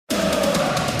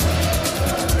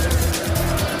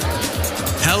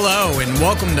Hello and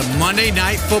welcome to Monday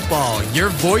Night Football, your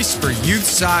voice for youth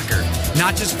soccer,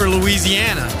 not just for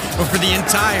Louisiana, but for the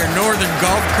entire northern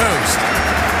Gulf Coast.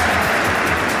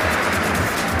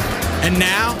 And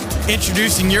now,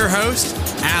 introducing your host,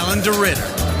 Alan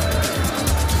DeRitter.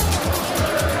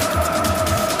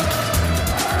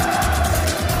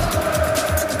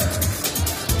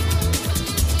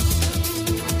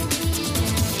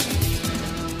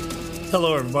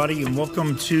 Hello, everybody, and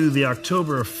welcome to the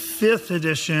October 5th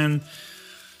edition,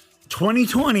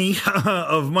 2020,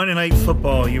 of Monday Night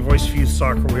Football, your voice for youth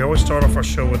soccer. We always start off our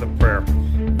show with a prayer.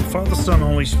 Father, Son,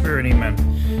 Holy Spirit,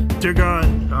 amen. Dear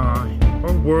God,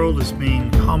 our world is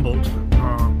being humbled.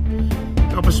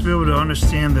 Help us to be able to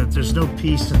understand that there's no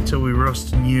peace until we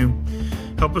rest in you.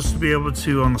 Help us to be able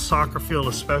to, on the soccer field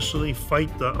especially,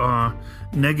 fight the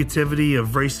negativity of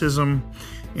racism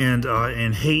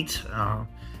and hate.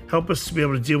 Help us to be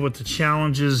able to deal with the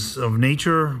challenges of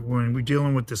nature when we're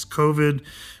dealing with this COVID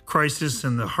crisis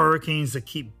and the hurricanes that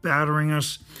keep battering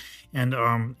us.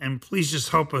 And please just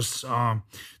help us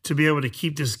to be able to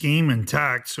keep this game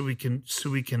intact so we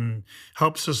can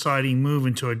help society move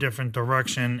into a different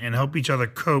direction and help each other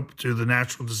cope through the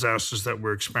natural disasters that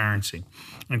we're experiencing.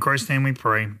 In Christ's name we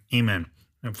pray, amen.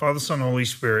 And Father, Son, Holy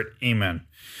Spirit, amen.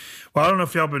 Well, I don't know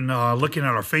if y'all been looking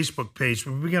at our Facebook page,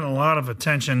 but we're getting a lot of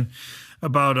attention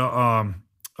about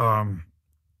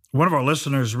one of our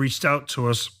listeners reached out to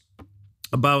us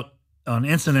about an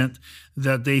incident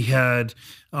that they had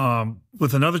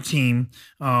with another team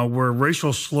where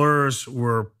racial slurs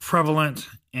were prevalent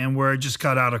and where it just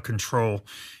got out of control.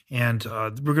 And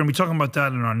we're going to be talking about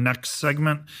that in our next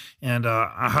segment, and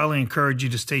I highly encourage you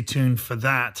to stay tuned for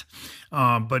that.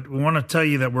 But we want to tell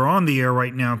you that we're on the air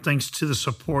right now thanks to the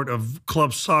support of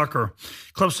Club Soccer.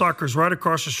 Club Soccer is right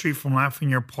across the street from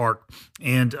Lafayette Park,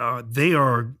 and they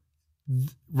are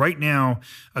right now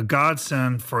a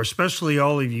godsend for especially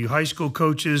all of you high school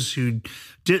coaches who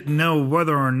didn't know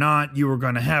whether or not you were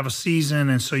going to have a season,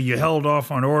 and so you held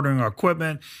off on ordering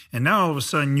equipment, and now all of a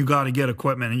sudden you got to get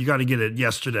equipment and you got to get it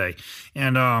yesterday.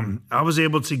 And I was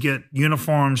able to get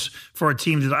uniforms for a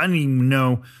team that I didn't even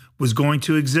know was going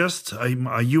to exist, a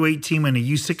U8 team and a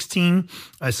U16,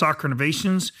 Soccer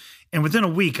Innovations. And within a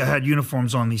week, I had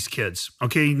uniforms on these kids,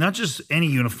 okay? Not just any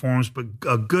uniforms, but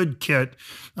a good kit,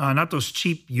 not those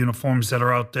cheap uniforms that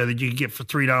are out there that you can get for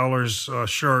 $3 a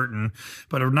shirt,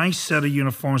 but a nice set of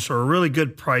uniforms for a really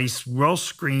good price, well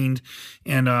screened,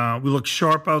 and we looked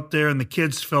sharp out there, and the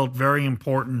kids felt very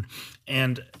important,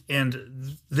 and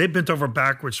they bent over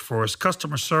backwards for us.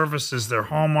 Customer service is their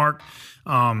hallmark.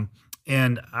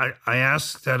 And I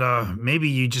ask that maybe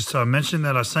you just mention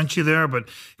that I sent you there, but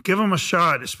give them a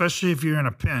shot, especially if you're in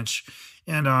a pinch,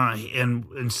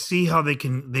 and see how they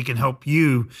can help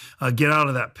you get out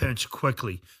of that pinch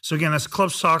quickly. So again, that's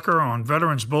Club Soccer on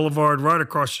Veterans Boulevard, right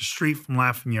across the street from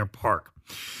Lafayette Park.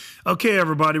 Okay,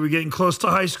 everybody, we're getting close to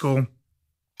high school.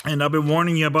 And I've been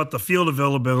warning you about the field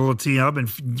availability. I've been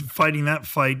fighting that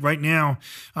fight. Right now,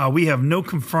 we have no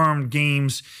confirmed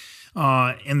games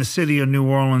in the city of New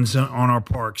Orleans on our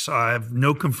parks. I have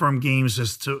no confirmed games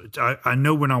as to, I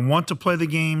know when I want to play the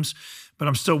games, but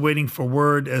I'm still waiting for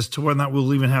word as to whether or not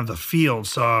we'll even have the field.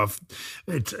 So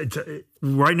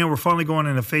right now we're finally going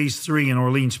into phase 3 in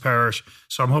Orleans Parish.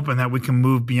 So I'm hoping that we can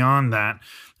move beyond that.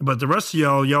 But the rest of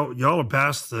y'all are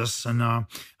past this, and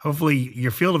hopefully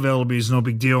your field availability is no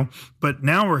big deal. But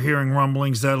now we're hearing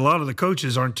rumblings that a lot of the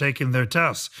coaches aren't taking their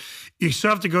tests. You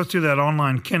still have to go through that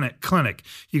online clinic.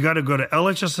 You got to go to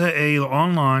LHSAA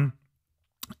online,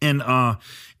 and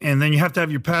then you have to have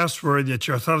your password that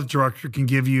your athletic director can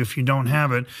give you if you don't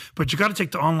have it. But you got to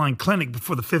take the online clinic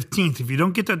before the 15th. If you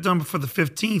don't get that done before the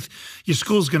 15th, your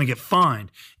school's going to get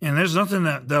fined. And there's nothing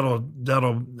that'll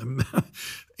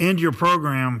end your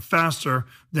program faster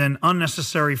than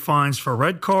unnecessary fines for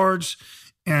red cards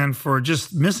and for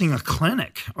just missing a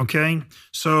clinic, okay?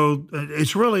 So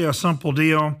it's really a simple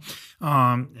deal.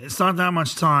 It's not that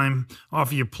much time off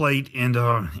of your plate, and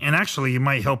actually it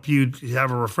might help you to have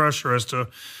a refresher as to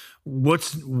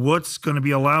what's going to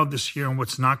be allowed this year and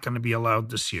what's not going to be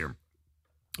allowed this year.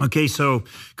 Okay, so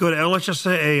go to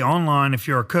LHSAA online if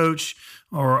you're a coach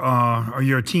or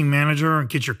you're a team manager, and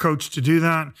get your coach to do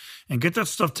that and get that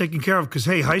stuff taken care of, because,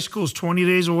 hey, high school is 20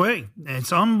 days away.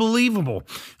 It's unbelievable,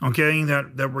 okay,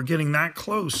 that we're getting that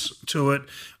close to it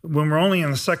when we're only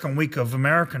in the second week of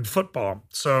American football.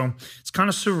 So it's kind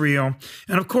of surreal.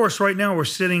 And, of course, right now we're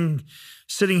sitting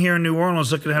sitting here in New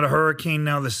Orleans looking at a hurricane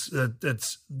now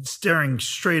that's staring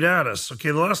straight at us. Okay,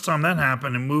 the last time that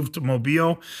happened, it moved to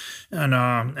Mobile, and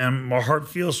my heart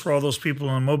feels for all those people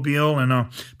in Mobile and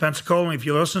Pensacola. If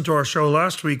you listened to our show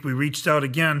last week, we reached out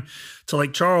again to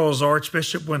Lake Charles. Our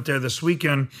Archbishop went there this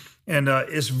weekend, and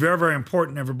it's very, very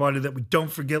important, everybody, that we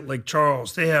don't forget Lake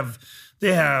Charles. They have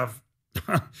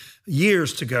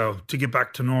years to go to get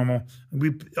back to normal.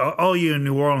 All you in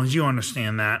New Orleans, you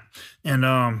understand that, and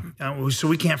so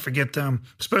we can't forget them,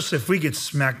 especially if we get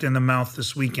smacked in the mouth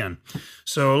this weekend.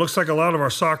 So it looks like a lot of our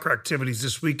soccer activities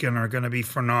this weekend are going to be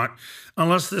for naught,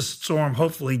 unless this storm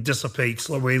hopefully dissipates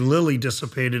the way Lily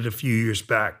dissipated a few years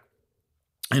back.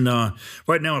 And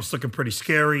right now it's looking pretty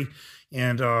scary.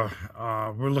 And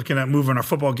we're looking at moving our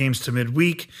football games to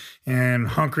midweek and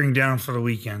hunkering down for the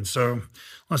weekend. So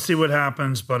let's see what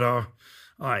happens. But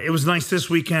it was nice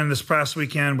this past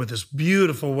weekend, with this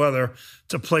beautiful weather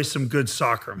to play some good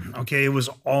soccer. Okay, it was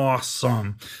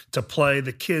awesome to play.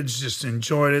 The kids just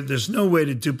enjoyed it. There's no way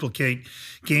to duplicate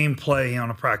gameplay on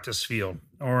a practice field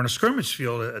or on a scrimmage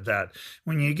field at that.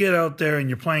 When you get out there and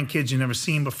you're playing kids you've never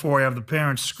seen before, you have the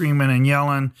parents screaming and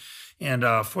yelling and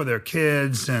for their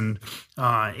kids, and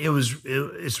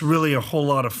it's really a whole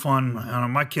lot of fun.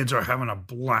 My kids are having a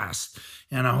blast,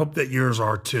 and I hope that yours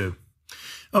are too.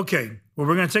 Okay, well,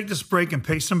 we're going to take this break and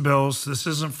pay some bills. This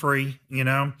isn't free,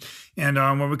 and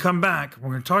when we come back, we're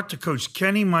going to talk to Coach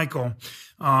Kenny Michael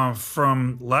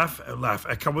from I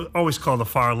always call the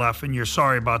Fire Lafreniere.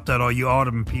 Sorry about that, all you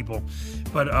Audubon people.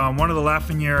 But one of the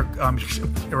Lafreniere,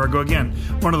 here I go again,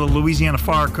 one of the Louisiana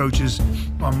Fire coaches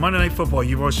on Monday Night Football,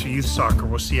 your voice for youth soccer.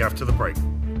 We'll see you after the break.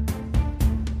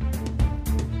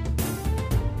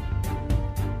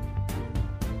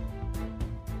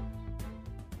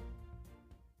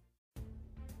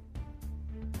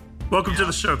 Welcome to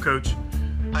the show, Coach.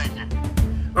 Thank you.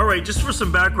 All right, just for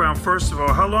some background, first of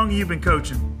all, how long have you been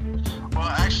coaching? Well,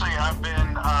 actually,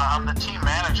 I'm the team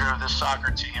manager of this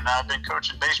soccer team. I've been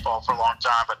coaching baseball for a long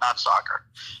time, but not soccer.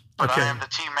 But okay. I am the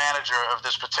team manager of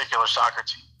this particular soccer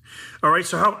team. All right,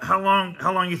 so how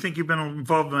long you think you've been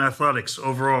involved in athletics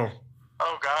overall?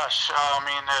 Oh, gosh.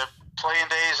 Playing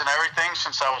days and everything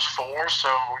since I was 4, so,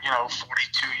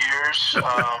 42 years.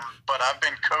 But I've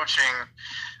been coaching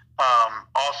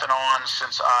off and on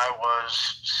since I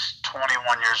was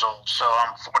 21 years old. So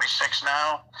I'm 46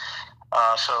 now,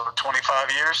 so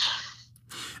 25 years.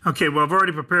 Okay, well, I've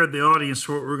already prepared the audience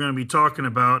for what we're going to be talking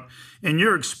about. In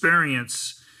your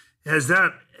experience, has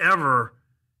that ever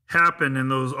happened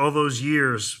in all those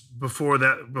years before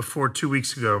 2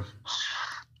 weeks ago?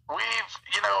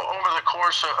 Over the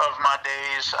course of my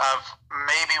days,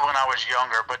 maybe when I was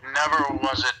younger, but never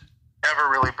was it ever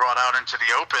really brought out into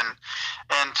the open.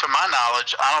 And to my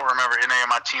knowledge, I don't remember any of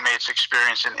my teammates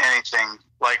experiencing anything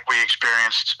like we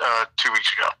experienced 2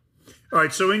 weeks ago. All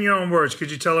right, so in your own words,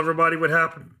 could you tell everybody what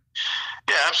happened?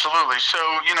 Yeah, absolutely. So,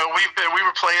 we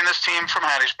were playing this team from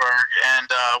Hattiesburg,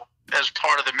 and as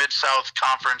part of the Mid-South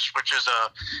Conference, which is a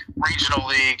regional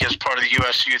league as part of the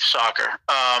U.S. Youth Soccer.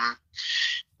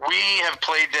 We have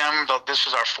played them. This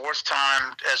is our 4th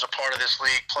time as a part of this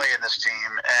league playing this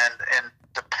team. And in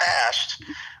the past,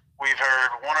 we've heard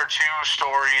 1 or 2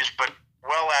 stories, but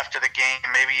well after the game,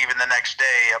 maybe even the next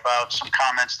day, about some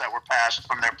comments that were passed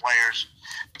from their players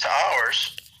to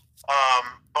ours.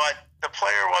 But the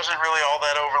player wasn't really all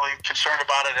that overly concerned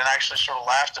about it and actually sort of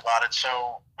laughed about it.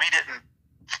 So we didn't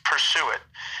pursue it.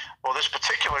 Well, this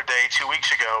particular day, 2 weeks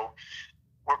ago,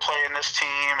 we're playing this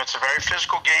team. It's a very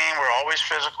physical game. We're always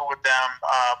physical with them,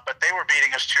 but they were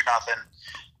beating us 2-0.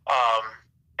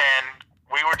 And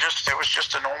it was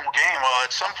just a normal game. Well,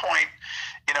 at some point,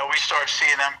 we start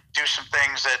seeing them do some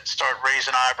things that start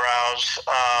raising eyebrows.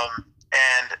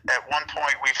 And at one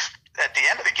point, at the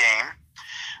end of the game,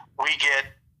 we get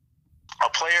a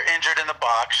player injured in the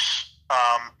box.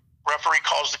 Referee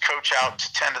calls the coach out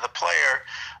to tend to the player.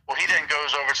 Well, he then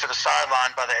goes over to the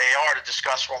sideline by the AR to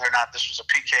discuss whether or not this was a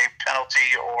PK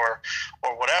penalty or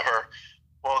whatever.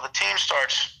 Well, the team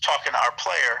starts talking to our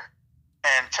player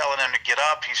and telling him to get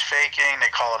up. He's faking. They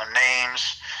calling him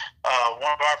names. One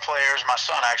of our players, my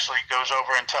son actually, goes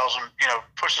over and tells him,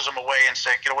 pushes him away and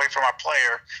say, "Get away from our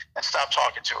player and stop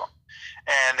talking to him."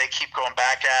 And they keep going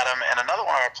back at him. And another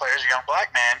one of our players, a young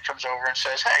black man, comes over and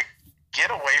says, "Hey, get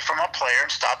away from a player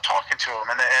and stop talking to him."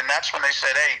 And that's when they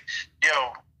said, "Hey,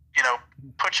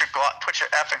 put your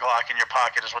effing Glock in your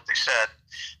pocket," is what they said.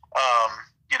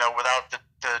 Without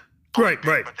the right.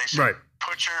 But they said,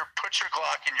 put your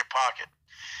Glock in your pocket.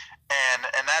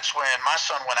 And that's when my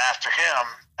son went after him,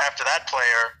 after that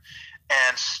player,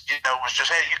 and was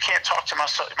just, hey, you can't talk to my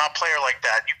player like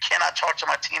that. You cannot talk to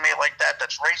my teammate like that.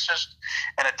 That's racist.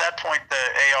 And at that point, the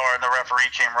AR and the referee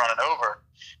came running over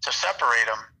to separate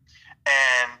them,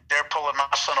 and they're pulling my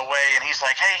son away, and he's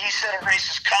like, hey, he said a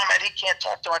racist comment. He can't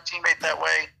talk to my teammate that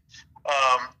way.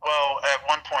 Well, at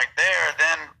one point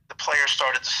then the players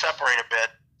started to separate a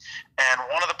bit, and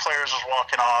one of the players was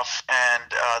walking off, and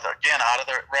again, out of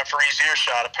the referee's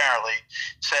earshot, apparently,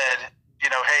 said,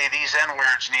 hey, these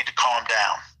N-words need to calm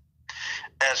down,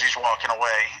 as he's walking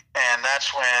away. And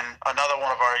that's when another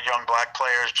one of our young black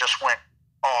players just went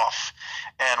off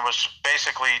and was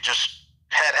basically just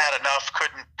had enough,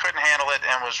 couldn't handle it,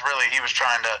 and he was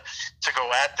trying to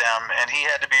go at them, and he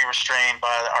had to be restrained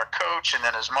by our coach, and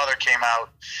then his mother came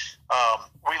out.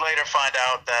 We later find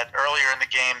out that earlier in the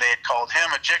game they had called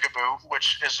him a jigaboo,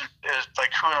 which is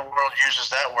like, who in the world uses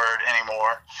that word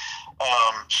anymore?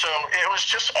 So it was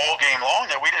just all game long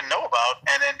that we didn't know about.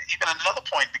 And then even another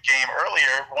point in the game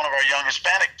earlier, one of our young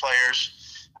Hispanic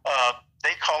players,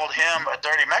 they called him a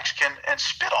dirty Mexican and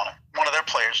spit on him. One of their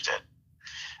players did.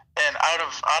 And out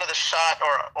of the shot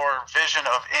or vision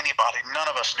of anybody, none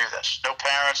of us knew this. No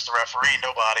parents, the referee,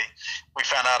 nobody. We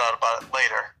found out about it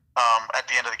later, at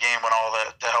the end of the game when all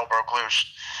the hell broke loose.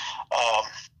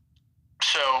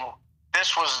 So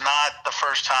this was not the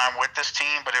first time with this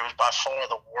team, but it was by far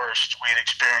the worst we had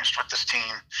experienced with this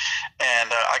team.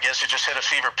 And I guess it just hit a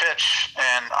fever pitch,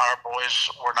 and our boys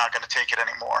were not going to take it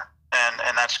anymore.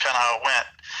 And that's kind of how it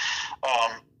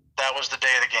went. That was the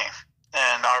day of the game.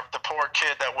 And the poor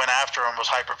kid that went after him was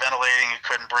hyperventilating. He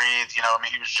couldn't breathe. He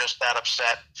was just that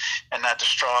upset and that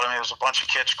distraught. There was a bunch of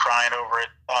kids crying over it.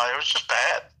 It was just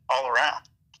bad all around.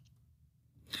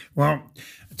 Well,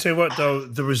 I'll tell you what, though,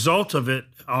 the result of it,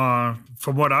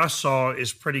 from what I saw,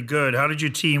 is pretty good. How did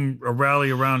your team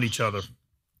rally around each other?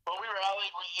 Well, we rallied.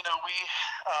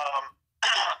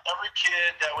 Every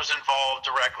kid that was involved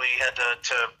directly had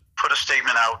to put a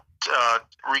statement out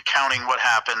recounting what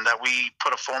happened, that we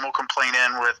put a formal complaint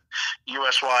in with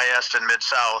USYS and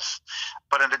Mid-South.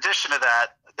 But in addition to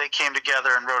that, they came together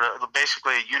and wrote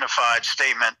basically a unified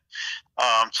statement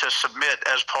to submit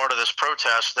as part of this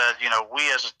protest that,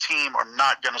 we as a team are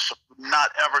not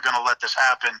ever going to let this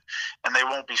happen, and they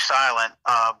won't be silent.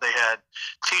 They had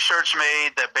T-shirts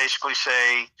made that basically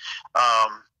say,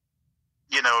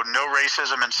 no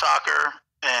racism in soccer,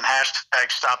 and hashtag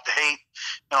stop the hate.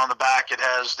 And on the back, it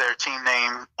has their team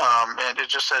name, and it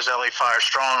just says LA Fire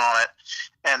Strong on it.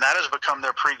 And that has become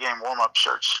their pregame warm-up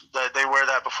shirts. They wear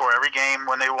that before every game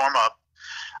when they warm up.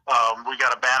 We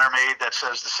got a banner made that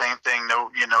says the same thing: no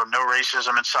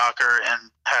racism in soccer, and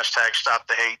hashtag stop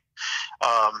the hate.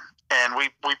 And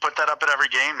we put that up at every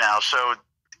game now. So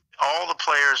all the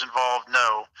players involved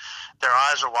know their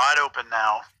eyes are wide open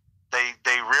now.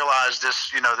 They realize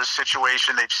this, this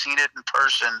situation. They've seen it in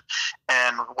person.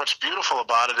 And what's beautiful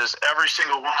about it is every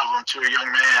single one of them, to a young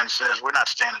man, says, we're not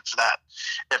standing for that.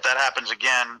 If that happens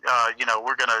again,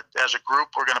 we're going to, as a group,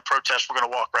 we're going to protest. We're going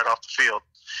to walk right off the field.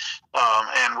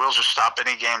 And we'll just stop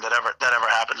any game that ever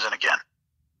happens in again.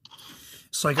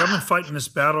 It's like I've been fighting this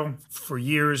battle for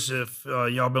years, if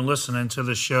y'all been listening to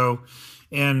the show.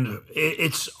 And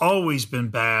it's always been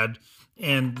bad.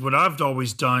 And what I've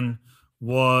always done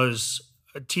was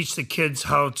teach the kids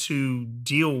how to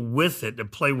deal with it, to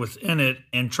play within it,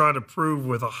 and try to prove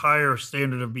with a higher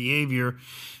standard of behavior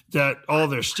that all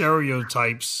their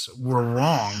stereotypes were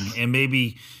wrong, and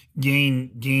maybe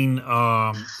gain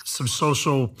some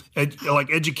social,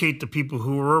 educate the people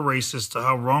who were racist to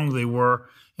how wrong they were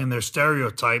and their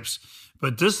stereotypes.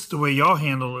 But this, the way y'all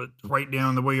handle it right now,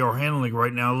 and the way y'all handling it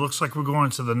right now, it looks like we're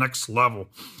going to the next level.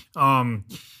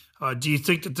 Do you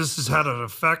think that this has had an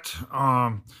effect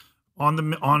on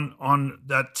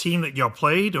that team that y'all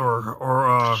played, or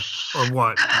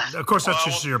what? Of course, that's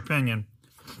just your opinion.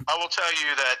 I will tell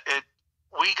you that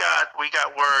we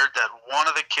got word that one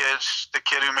of the kids, the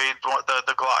kid who made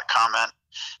the Glock comment,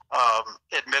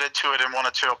 admitted to it and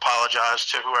wanted to apologize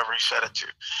to whoever he said it to.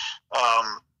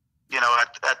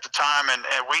 At the time, and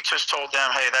we just told them,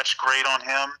 hey, that's great on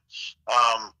him.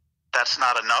 That's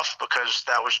not enough, because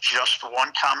that was just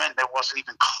one comment. It wasn't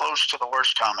even close to the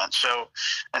worst comment. So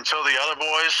until the other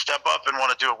boys step up and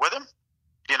want to do it with him,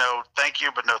 thank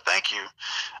you, but no thank you.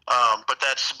 But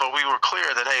we were clear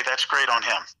that, hey, that's great on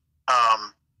him.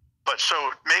 But so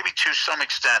maybe to some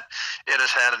extent it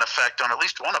has had an effect on at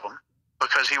least one of them,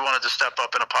 because he wanted to step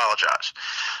up and apologize.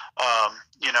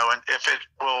 And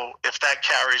if that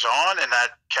carries on and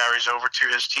that carries over to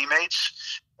his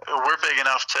teammates, we're big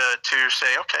enough to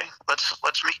say, okay, let's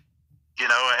meet,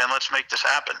 and let's make this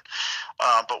happen.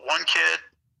 But one kid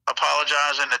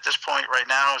apologizing at this point right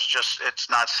now is just it's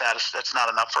not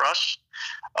enough for us.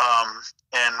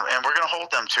 And we're going to hold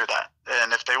them to that.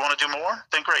 And if they want to do more,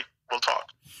 then great, we'll talk.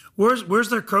 Where's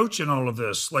their coach in all of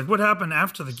this? Like, what happened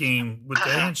after the game with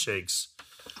the handshakes?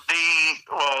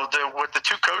 With the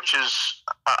two coaches,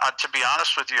 to be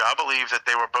honest with you, I believe that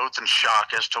they were both in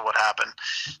shock as to what happened.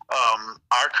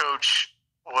 Our coach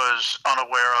was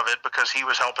unaware of it because he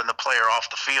was helping the player off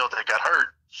the field that got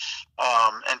hurt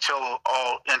until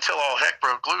all heck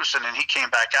broke loose, and then he came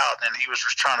back out and he was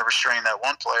trying to restrain that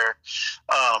one player.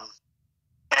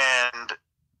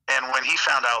 And when he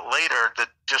found out later that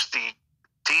just the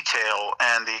detail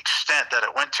and the extent that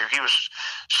it went to, he was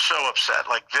so upset,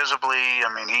 like visibly.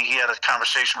 I mean, he had a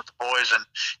conversation with the boys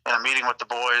and a meeting with the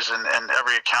boys, and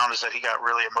every account is that he got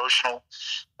really emotional.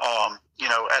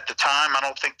 At the time, I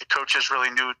don't think the coaches really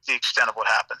knew the extent of what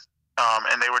happened.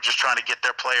 And they were just trying to get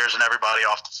their players and everybody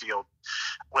off the field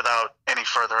without any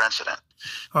further incident.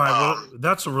 All right, well,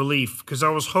 that's a relief, because I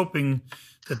was hoping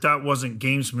that wasn't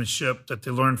gamesmanship that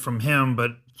they learned from him,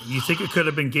 but you think it could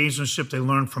have been gamesmanship they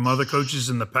learned from other coaches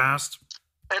in the past?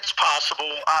 It's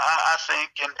possible, I think,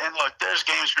 and look, there's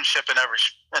gamesmanship in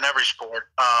every sport,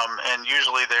 and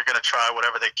usually they're going to try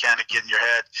whatever they can to get in your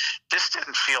head. This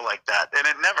didn't feel like that, and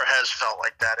it never has felt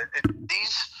like that.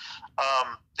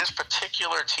 This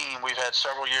particular team we've had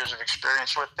several years of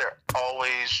experience with, they're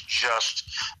always just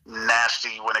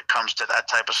nasty when it comes to that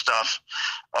type of stuff.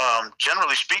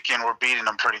 Generally speaking, we're beating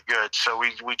them pretty good, so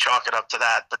we chalk it up to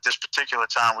that, but this particular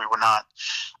time we were not.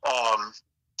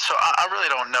 So I really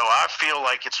don't know. I feel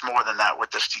like it's more than that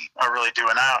with this team. I really do.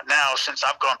 And now, since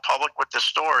I've gone public with this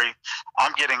story,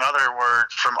 I'm getting other word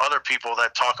from other people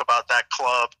that talk about that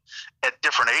club at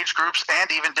different age groups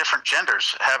and even different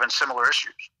genders having similar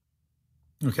issues.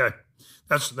 Okay.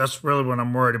 That's really what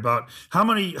I'm worried about. How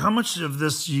much of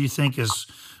this do you think is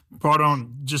brought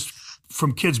on just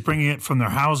from kids bringing it from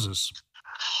their houses?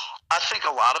 I think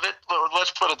a lot of it,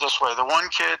 let's put it this way. The one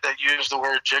kid that used the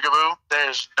word jigaboo,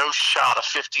 there's no shot a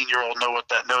 15-year-old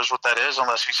knows what that is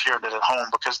unless he's hearing it at home,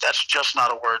 because that's just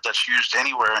not a word that's used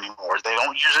anywhere anymore. They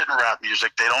don't use it in rap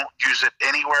music. They don't use it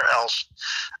anywhere else.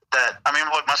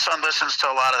 Look, my son listens to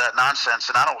a lot of that nonsense,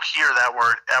 and I don't hear that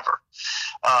word ever.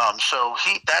 So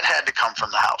that had to come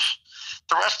from the house.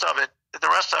 The rest of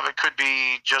it could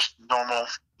be just normal,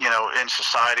 in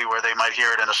society where they might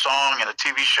hear it in a song, in a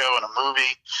TV show, in a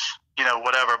movie,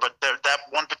 whatever. But that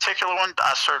one particular one,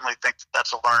 I certainly think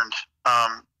that's learned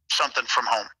something from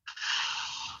home.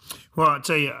 Well, I'll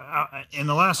tell you, in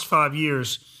the last 5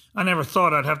 years, I never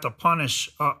thought I'd have to punish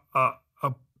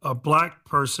a black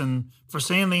person for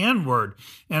saying the N-word.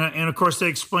 And of course, they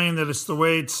explain that it's the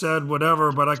way it's said,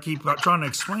 whatever, but I keep trying to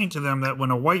explain to them that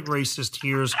when a white racist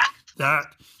hears that,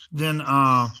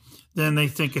 then they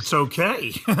think it's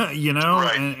okay,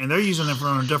 Right. and they're using it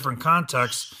from a different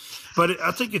context. But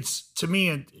I think to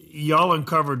me, y'all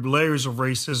uncovered layers of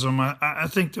racism. I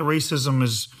think the racism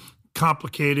is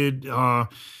complicated.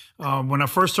 When I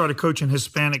first started coaching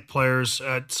Hispanic players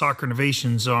at Soccer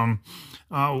Innovations,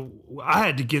 I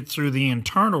had to get through the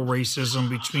internal racism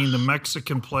between the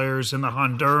Mexican players and the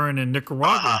Honduran and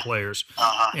Nicaraguan players,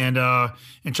 and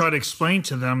try to explain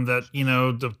to them that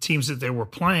the teams that they were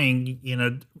playing,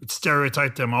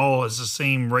 stereotype them all as the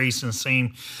same race and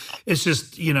same. It's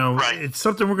just Right. It's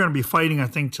something we're going to be fighting, I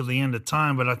think, till the end of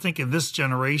time. But I think in this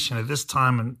generation, at this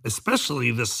time, and especially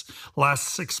this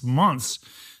last 6 months,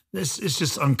 this is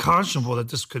just unconscionable that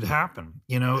this could happen.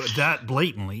 That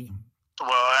blatantly. Well,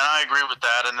 and I agree with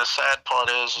that. And the sad part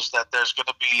is that there's going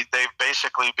to be, they've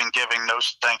basically been giving no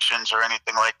sanctions or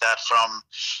anything like that from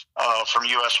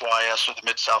USYS or the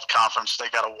Mid-South Conference. They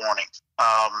got a warning.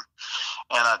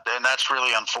 And that's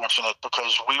really unfortunate,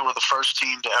 because we were the first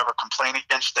team to ever complain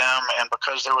against them. And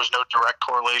because there was no direct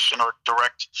correlation or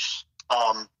direct,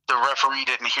 the referee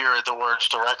didn't hear the words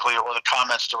directly or the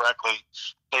comments directly,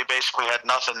 they basically had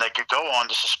nothing they could go on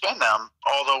to suspend them.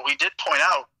 Although we did point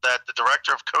out that the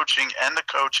director of coaching and the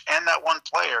coach and that one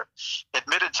player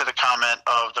admitted to the comment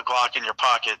of the Glock in your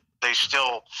pocket. They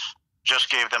still just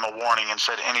gave them a warning and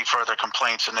said any further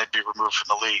complaints and they'd be removed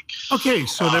from the league. Okay,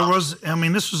 so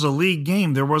this was a league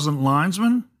game. There wasn't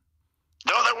linesmen?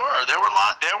 No, there were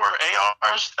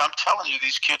ARs. I'm telling you,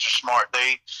 these kids are smart.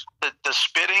 The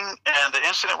spitting and the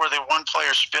incident where one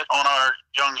player spit on our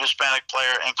young Hispanic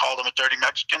player and called him a dirty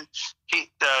Mexican.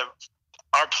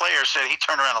 Our player said he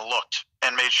turned around and looked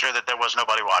and made sure that there was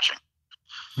nobody watching.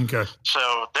 Okay.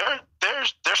 So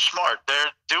they're smart.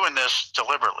 They're doing this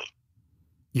deliberately.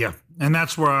 Yeah, and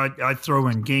that's where I throw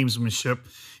in gamesmanship.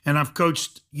 and I've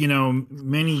coached,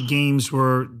 many games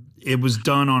where it was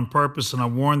done on purpose, and I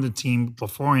warned the team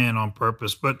beforehand on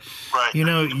purpose. But, Right.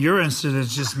 Your incident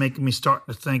is just making me start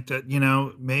to think that,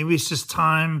 maybe it's just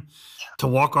time to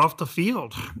walk off the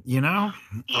field, Yeah.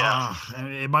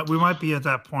 We might be at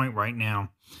that point right now.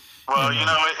 Well,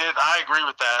 I agree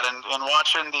with that. And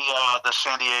watching the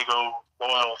San Diego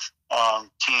Loyal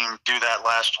team do that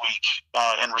last week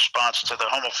in response to the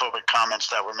homophobic comments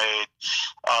that were made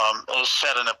has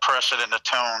set a precedent, a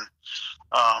tone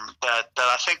that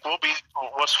I think will be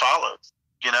what's followed.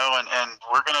 And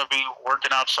we're going to be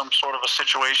working out some sort of a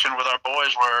situation with our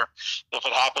boys where if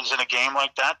it happens in a game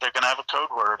like that, they're going to have a code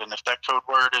word. And if that code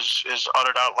word is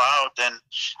uttered out loud, then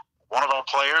one of our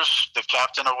players, the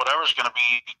captain or whatever, is going to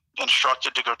be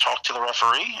instructed to go talk to the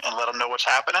referee and let them know what's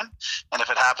happening. And if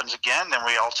it happens again, then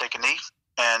we all take a knee.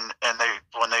 And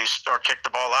when they start kick the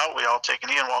ball out, we all take a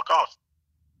knee and walk off.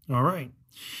 All right.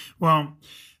 Well,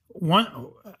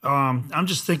 I'm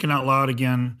just thinking out loud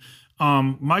again.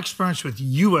 My experience with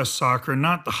U.S. soccer,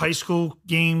 not the high school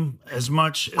game as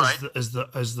much as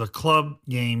the club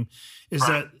game, is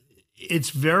that it's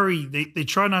very they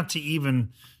try not to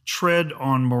even tread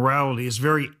on morality. It's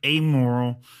very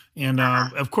amoral, and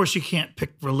of course you can't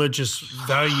pick religious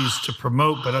values to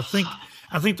promote. But I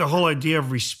think the whole idea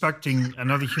of respecting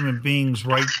another human being's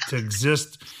right to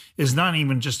exist is not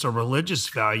even just a religious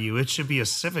value; it should be a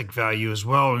civic value as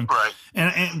well.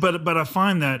 But I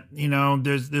find that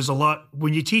there's a lot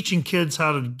when you're teaching kids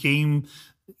how to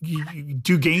you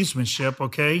do gamesmanship,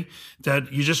 okay?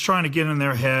 That you're just trying to get in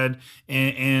their head,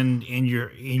 and you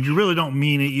really don't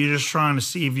mean it. You're just trying to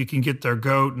see if you can get their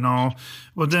goat and all.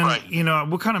 Well, then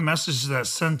what kind of message does that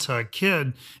send to a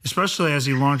kid, especially as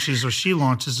he launches or she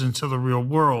launches into the real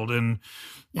world? So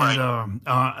I'm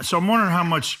wondering how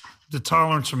much the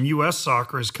tolerance from U.S.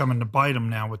 soccer is coming to bite them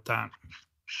now with that.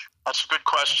 That's a good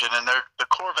question, and the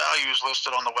core values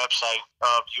listed on the website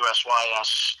of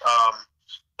USYS.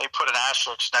 They put an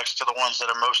asterisk next to the ones that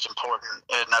are most important,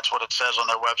 and that's what it says on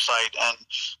their website. And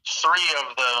 3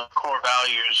 of the core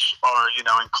values are,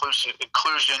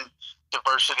 inclusion,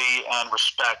 diversity, and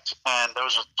respect. And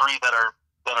those are 3 that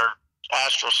are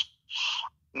asterisk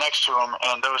next to them,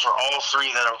 and those are all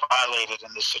 3 that are violated in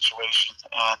this situation.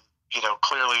 And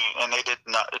clearly, and they did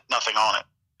nothing on it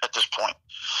at this point.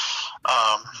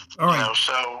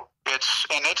 So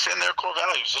it's in their core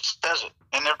values. It says it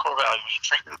in their core values,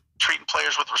 treating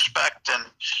players with respect,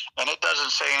 and it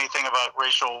doesn't say anything about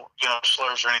racial,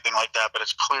 slurs or anything like that, but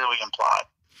it's clearly implied.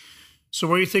 So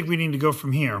where do you think we need to go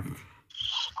from here? Well,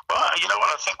 what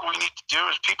I think we need to do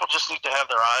is people just need to have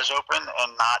their eyes open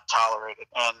and not tolerate it,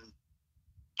 and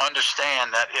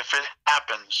understand that if it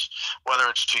happens, whether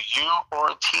it's to you or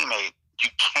a teammate, you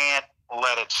can't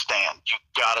let it stand. You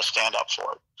got to stand up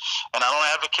for it. And I don't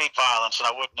advocate violence, and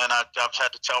I wouldn't. And I've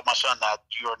had to tell my son that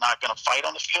you are not going to fight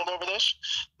on the field over this.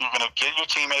 You're going to get your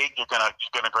teammate. You're going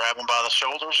to grab him by the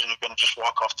shoulders, and you're going to just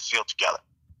walk off the field together.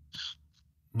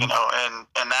 And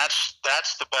that's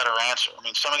the better answer. I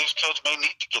mean, some of these kids may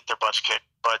need to get their butts kicked,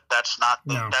 but that's not.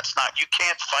 You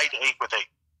can't fight 8 with 8.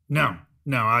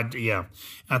 No, I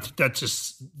think that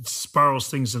just spirals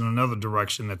things in another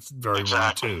direction. That's very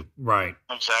wrong too. Right.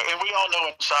 Exactly. And we all know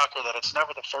in soccer that it's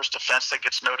never the first offense that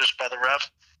gets noticed by the ref.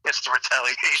 It's the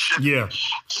retaliation. Yeah.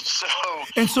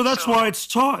 So that's why it's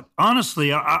taught.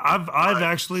 Honestly, I've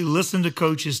actually listened to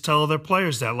coaches tell their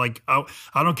players that, like, I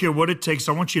don't care what it takes.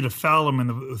 I want you to foul him in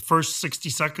the first 60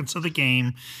 seconds of the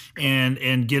game, and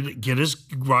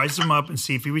rise him up and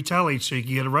see if he retaliates, so you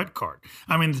can get a red card.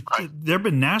 I mean, there have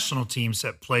been national teams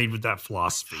that played with that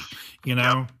philosophy, and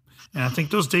I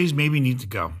think those days maybe need to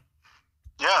go.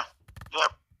 Yeah.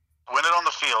 Win it on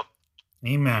the field.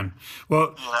 Amen.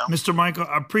 Well, Mr. Michael,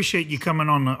 I appreciate you coming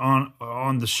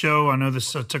on the show. I know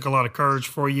this took a lot of courage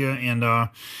for you, and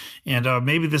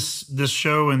maybe this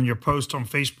show and your post on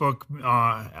Facebook.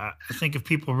 I think if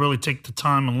people really take the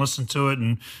time and listen to it,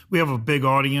 and we have a big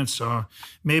audience,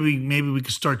 maybe we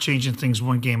could start changing things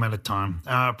one game at a time.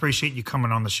 I appreciate you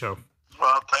coming on the show.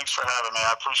 Well, thanks for having me.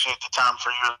 I appreciate the time for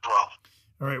you as well.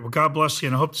 All right. Well, God bless you,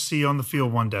 and I hope to see you on the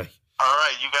field one day. All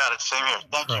right, you got it. Same here.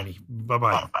 Thank you.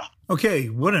 Bye-bye. Bye-bye. Okay,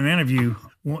 what an interview.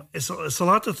 It's a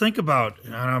lot to think about.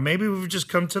 Maybe we've just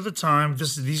come to the time.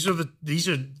 These are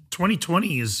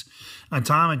 2020 is a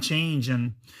time of change,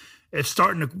 and it's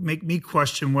starting to make me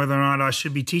question whether or not I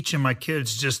should be teaching my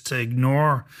kids just to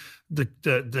ignore the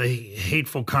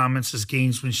hateful comments as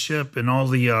gamesmanship and all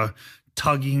the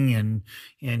tugging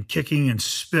and kicking and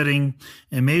spitting,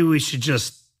 and maybe we should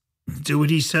just do what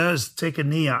he says, take a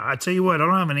knee. I tell you what, I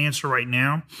don't have an answer right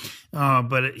now,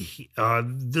 but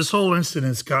this whole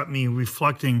incident's got me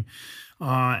reflecting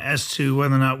as to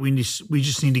whether or not we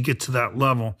just need to get to that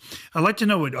level. I'd like to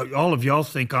know what all of y'all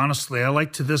think. Honestly, I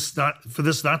like for this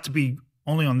not to be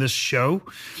only on this show.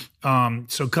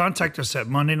 So contact us at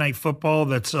Monday Night Football.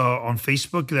 That's on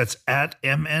Facebook. That's at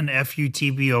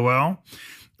MNFUTBOL,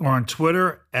 or on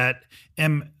Twitter at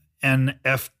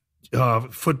MNF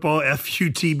Football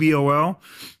FUTBOL.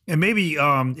 And maybe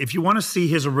if you want to see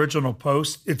his original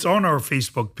post, it's on our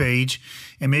Facebook page,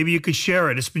 and maybe you could share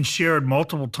it. It's been shared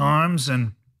multiple times,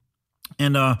 and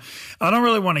I don't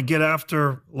really want to get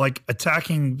after like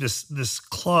attacking this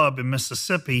club in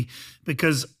Mississippi,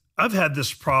 because I've had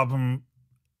this problem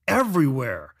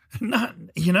everywhere.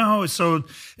 So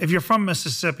if you're from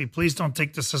Mississippi, please don't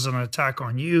take this as an attack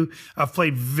on you. I've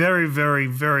played very, very,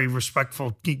 very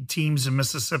respectful teams in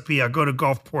Mississippi. I go to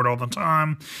Gulfport all the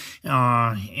time,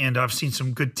 and I've seen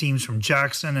some good teams from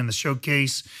Jackson and the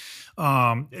Showcase.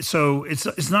 So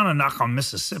it's not a knock on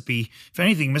Mississippi. If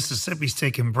anything, Mississippi's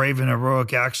taken brave and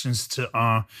heroic actions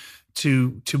to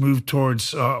move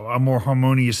towards a more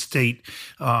harmonious state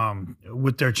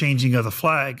with their changing of the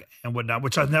flag and whatnot,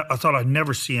 which I thought I'd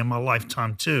never see in my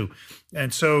lifetime too.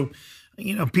 And so,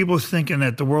 people thinking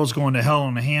that the world's going to hell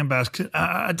in a handbasket,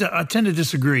 I tend to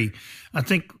disagree. I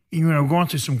think, going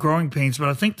through some growing pains, but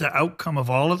I think the outcome of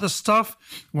all of this stuff,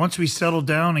 once we settle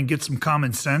down and get some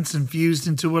common sense infused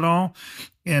into it all,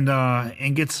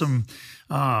 and get some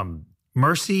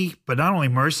mercy, but not only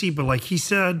mercy, but like he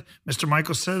said, Mr.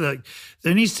 Michael said, that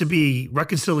there needs to be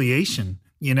reconciliation.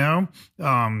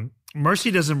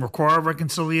 Mercy doesn't require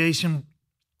reconciliation,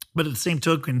 but at the same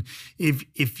token,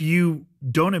 if you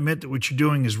don't admit that what you're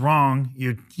doing is wrong,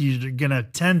 you're going to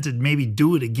tend to maybe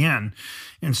do it again.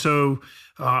 And so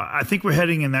I think we're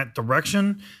heading in that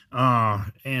direction.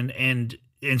 And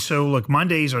so look,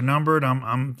 Mondays are numbered.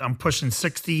 I'm pushing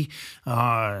 60,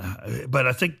 but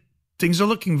I think things are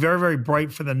looking very, very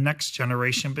bright for the next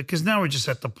generation, because now we're just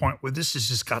at the point where this has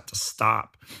just got to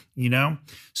stop,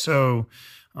 So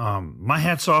my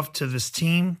hat's off to this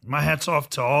team. My hat's off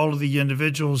to all of the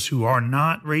individuals who are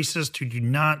not racist, who do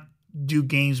not do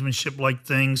gamesmanship-like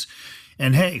things.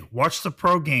 And hey, watch the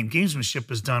pro game.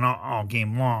 Gamesmanship is done all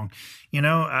game long.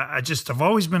 I've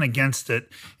always been against it,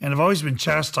 and I've always been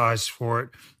chastised for it.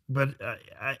 But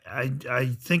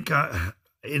I think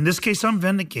in this case, I'm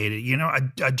vindicated.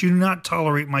 I do not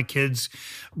tolerate my kids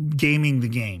gaming the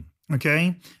game.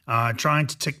 Okay, trying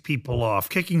to tick people off,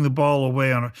 kicking the ball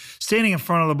away standing in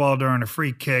front of the ball during a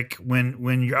free kick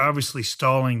when you're obviously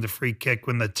stalling the free kick,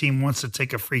 when the team wants to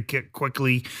take a free kick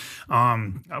quickly.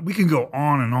 We can go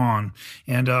on,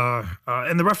 and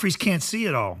the referees can't see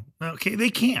it all. Okay, they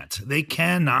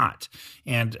cannot,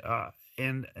 and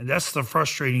that's the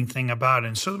frustrating thing about it.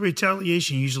 And so the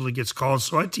retaliation usually gets called.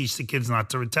 So I teach the kids not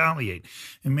to retaliate,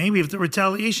 and maybe if the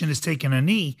retaliation is taking a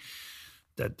knee,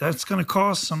 that's going to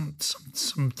cause some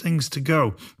things to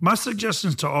go. My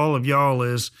suggestions to all of y'all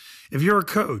is, if you're a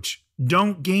coach,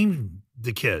 don't game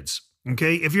the kids.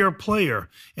 Okay, if you're a player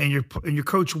and your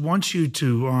coach wants you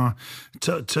to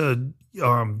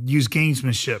use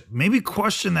gamesmanship, maybe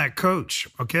question that coach.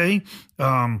 Okay,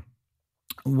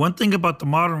 one thing about the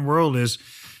modern world is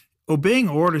obeying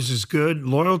orders is good,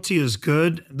 loyalty is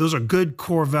good. Those are good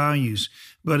core values.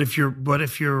 But if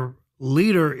your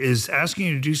leader is asking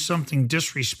you to do something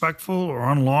disrespectful or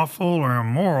unlawful or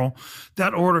immoral,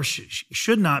 that order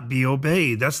should not be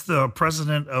obeyed. That's the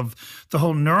precedent of the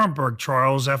whole Nuremberg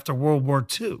trials after World War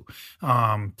II.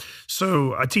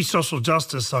 So I teach social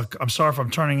justice. I'm sorry if I'm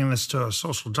turning this to a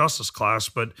social justice class,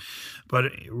 but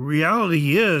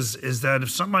reality is that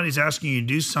if somebody's asking you to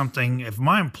do something, if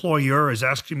my employer is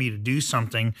asking me to do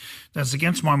something that's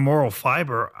against my moral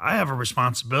fiber, I have a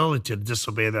responsibility to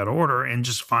disobey that order and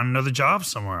just find another job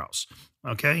somewhere else.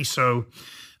 Okay, so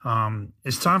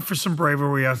it's time for some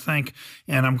bravery, I think,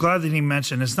 and I'm glad that he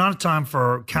mentioned it's not a time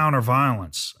for counter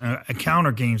violence, a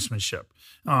counter gamesmanship.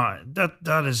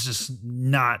 That is just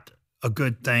not a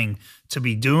good thing to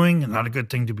be doing, and not a good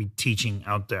thing to be teaching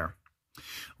out there.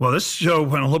 Well, this show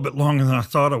went a little bit longer than I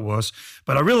thought it was,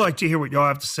 but I really like to hear what y'all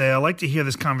have to say. I like to hear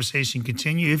this conversation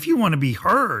continue. If you want to be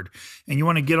heard and you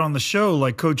want to get on the show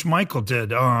like Coach Michael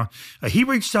did, he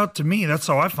reached out to me. That's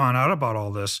how I found out about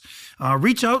all this.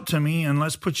 Reach out to me and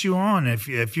let's put you on. If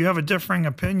you have a differing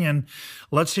opinion,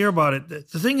 let's hear about it.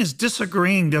 The thing is,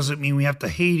 disagreeing doesn't mean we have to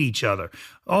hate each other.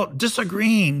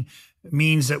 Disagreeing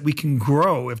means that we can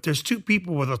grow. If there's two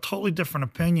people with a totally different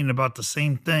opinion about the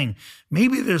same thing,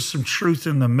 maybe there's some truth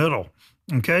in the middle,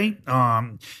 okay?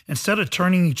 Instead of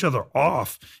turning each other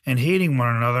off and hating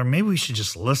one another, maybe we should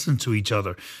just listen to each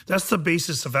other. That's the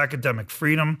basis of academic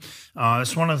freedom.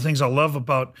 It's one of the things I love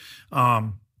about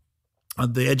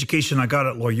the education I got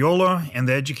at Loyola and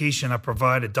the education I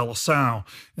provide at De La Salle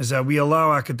is that we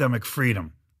allow academic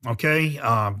freedom. Okay,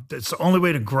 it's the only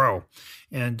way to grow,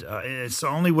 and it's the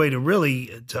only way to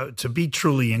really to be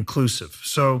truly inclusive.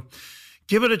 So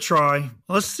give it a try.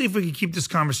 Let's see if we can keep this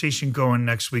conversation going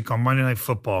next week on Monday Night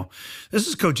Football. This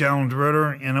is Coach Alan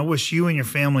DeRitter, and I wish you and your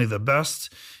family the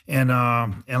best. And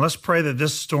let's pray that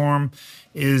this storm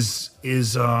is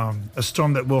a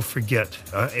storm that we'll forget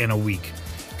in a week.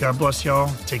 God bless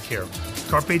y'all. Take care.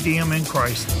 Carpe diem in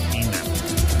Christ. Amen.